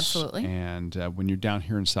notes. Absolutely. And when you're down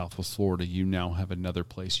here in Southwest Florida, you now have another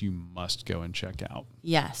place you must go and check out.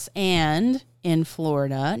 Yes. And in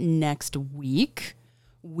Florida next week,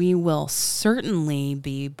 we will certainly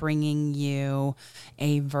be bringing you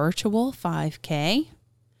a virtual 5K.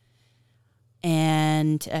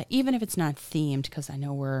 And even if it's not themed, because I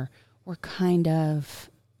know we're kind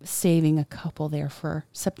of saving a couple there for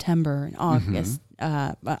September and August,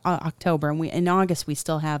 October, and in August we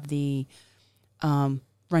still have the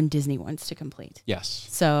Run Disney ones to complete. Yes.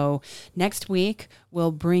 So next week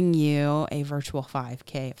we'll bring you a virtual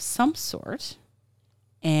 5K of some sort,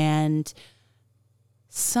 and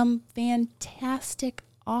some fantastic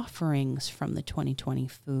offerings from the 2020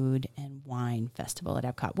 Food and Wine Festival at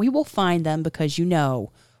Epcot. We will find them because, you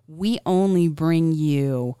know, we only bring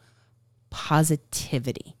you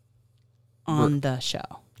positivity on the show.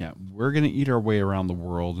 Yeah, we're going to eat our way around the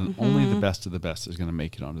world, and only the best of the best is going to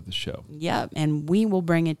make it onto the show. Yep, and we will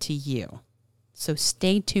bring it to you. So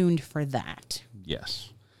stay tuned for that. Yes.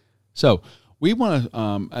 So we want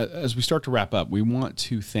to, as we start to wrap up, we want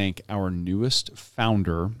to thank our newest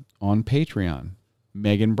founder on Patreon,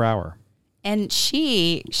 Megan Brower. And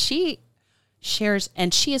she shares,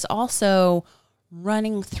 and she is also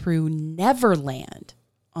running through Neverland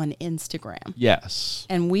on Instagram. Yes.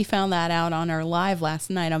 And we found that out on our live last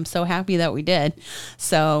night. I'm so happy that we did.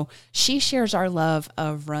 So she shares our love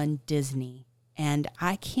of Run Disney. And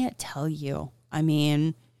I can't tell you, I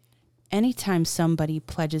mean, anytime somebody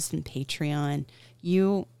pledges in Patreon,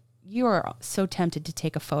 you are so tempted to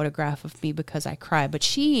take a photograph of me because I cry. But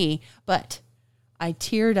I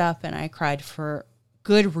teared up and I cried for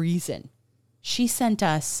good reason. She sent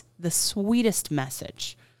us the sweetest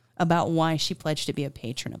message about why she pledged to be a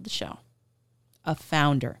patron of the show, a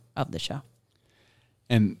founder of the show.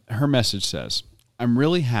 And her message says, I'm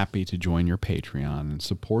really happy to join your Patreon and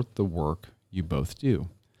support the work you both do.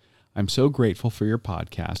 I'm so grateful for your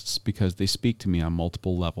podcasts because they speak to me on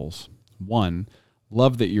multiple levels. 1,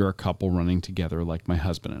 love that you're a couple running together like my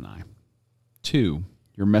husband and I. 2,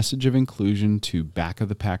 your message of inclusion to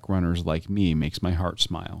back-of-the-pack runners like me makes my heart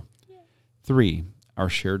smile. 3, our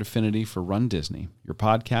shared affinity for Run Disney. Your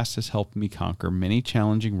podcast has helped me conquer many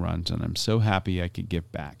challenging runs, and I'm so happy I could give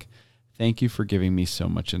back. Thank you for giving me so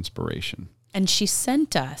much inspiration. And she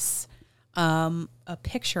sent us a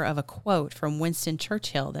picture of a quote from Winston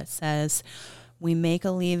Churchill that says, I'm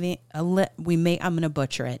going to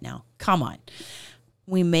butcher it now. Come on.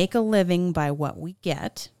 We make a living by what we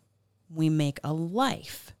get. We make a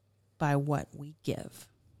life by what we give.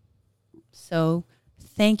 So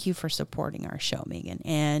thank you for supporting our show, Megan.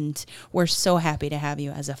 And we're so happy to have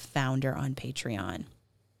you as a founder on Patreon.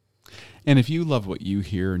 And if you love what you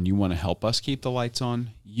hear and you want to help us keep the lights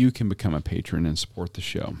on, you can become a patron and support the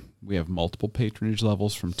show. We have multiple patronage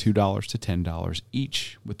levels from $2 to $10,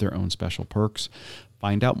 each with their own special perks.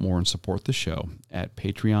 Find out more and support the show at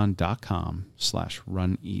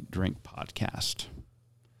patreon.com/runeatdrinkpodcast.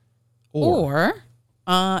 Or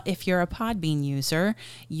if you're a Podbean user,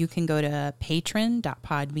 you can go to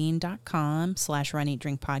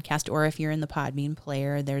patron.podbean.com/runeatdrinkpodcast. Or if you're in the Podbean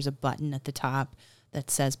player, there's a button at the top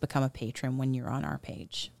that says become a patron when you're on our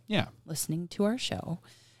page. Yeah. Listening to our show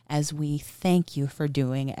as we thank you for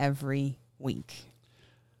doing every week.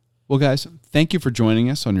 Well, guys, thank you for joining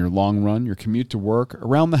us on your long run, your commute to work,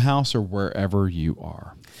 around the house, or wherever you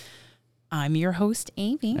are. I'm your host,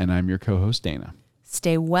 Amy. And I'm your co-host, Dana.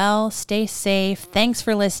 Stay well, stay safe. Thanks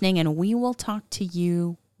for listening, and we will talk to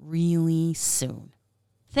you really soon.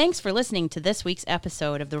 Thanks for listening to this week's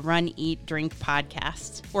episode of the Run, Eat, Drink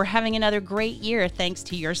podcast. We're having another great year thanks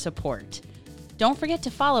to your support. Don't forget to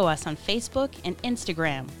follow us on Facebook and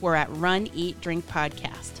Instagram. We're at Run, Eat, Drink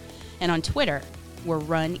Podcast. And on Twitter, we're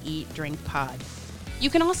Run, Eat, Drink Pod. You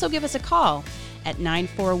can also give us a call at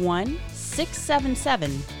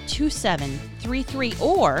 941-677-2733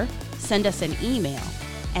 or send us an email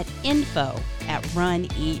at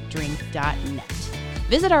info@runeatdrink.net.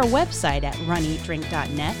 Visit our website at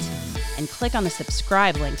runeatdrink.net and click on the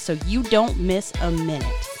subscribe link so you don't miss a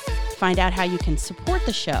minute. Find out how you can support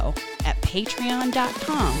the show at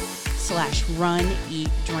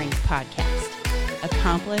patreon.com/runeatdrinkpodcast.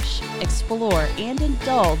 Accomplish, explore, and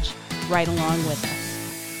indulge right along with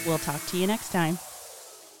us. We'll talk to you next time.